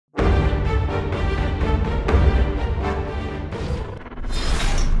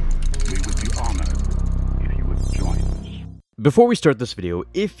Before we start this video,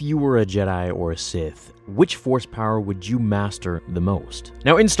 if you were a Jedi or a Sith, which Force power would you master the most?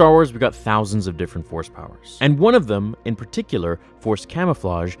 Now in Star Wars, we've got thousands of different Force powers, and one of them, in particular, Force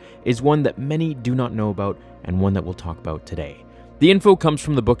Camouflage, is one that many do not know about and one that we'll talk about today. The info comes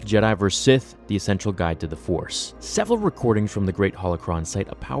from the book Jedi vs. Sith, The Essential Guide to the Force. Several recordings from the Great Holocron cite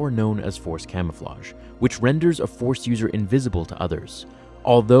a power known as Force Camouflage, which renders a Force user invisible to others.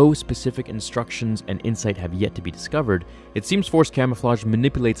 Although specific instructions and insight have yet to be discovered, it seems Force Camouflage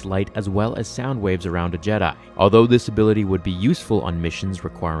manipulates light as well as sound waves around a Jedi. Although this ability would be useful on missions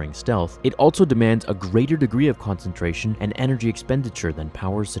requiring stealth, it also demands a greater degree of concentration and energy expenditure than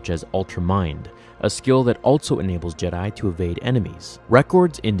powers such as Ultra Mind, a skill that also enables Jedi to evade enemies.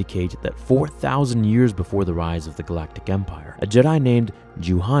 Records indicate that 4,000 years before the rise of the Galactic Empire, a Jedi named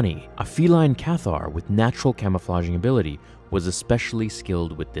Juhani, a feline Cathar with natural camouflaging ability, was especially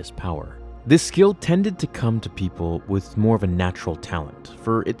skilled with this power. This skill tended to come to people with more of a natural talent,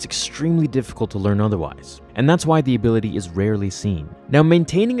 for it's extremely difficult to learn otherwise, and that's why the ability is rarely seen. Now,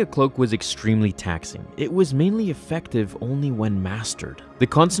 maintaining a cloak was extremely taxing. It was mainly effective only when mastered. The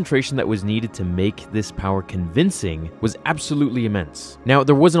concentration that was needed to make this power convincing was absolutely immense. Now,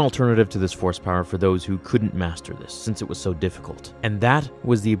 there was an alternative to this Force power for those who couldn't master this, since it was so difficult, and that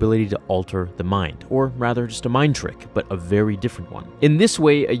was the ability to alter the mind, or rather just a mind trick, but a very different one. In this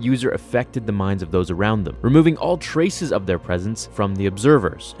way, a user affected the minds of those around them, removing all traces of their presence from the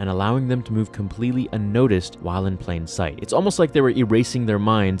observers and allowing them to move completely unnoticed while in plain sight. It's almost like they were erasing their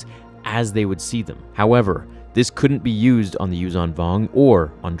minds as they would see them. However, this couldn't be used on the Yuuzhan Vong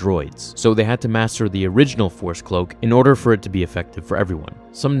or on droids, so they had to master the original Force Cloak in order for it to be effective for everyone.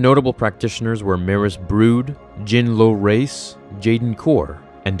 Some notable practitioners were Maris Brood, Jinn Lo Race, Jaden Kor,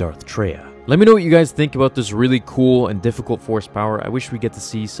 and Darth Treya. Let me know what you guys think about this really cool and difficult Force power. I wish we get to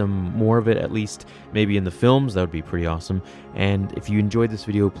see some more of it, at least maybe in the films. That would be pretty awesome. And if you enjoyed this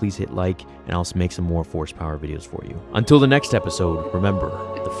video, please hit like, and I'll make some more Force power videos for you. Until the next episode, remember,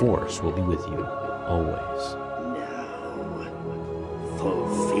 the Force will be with you always.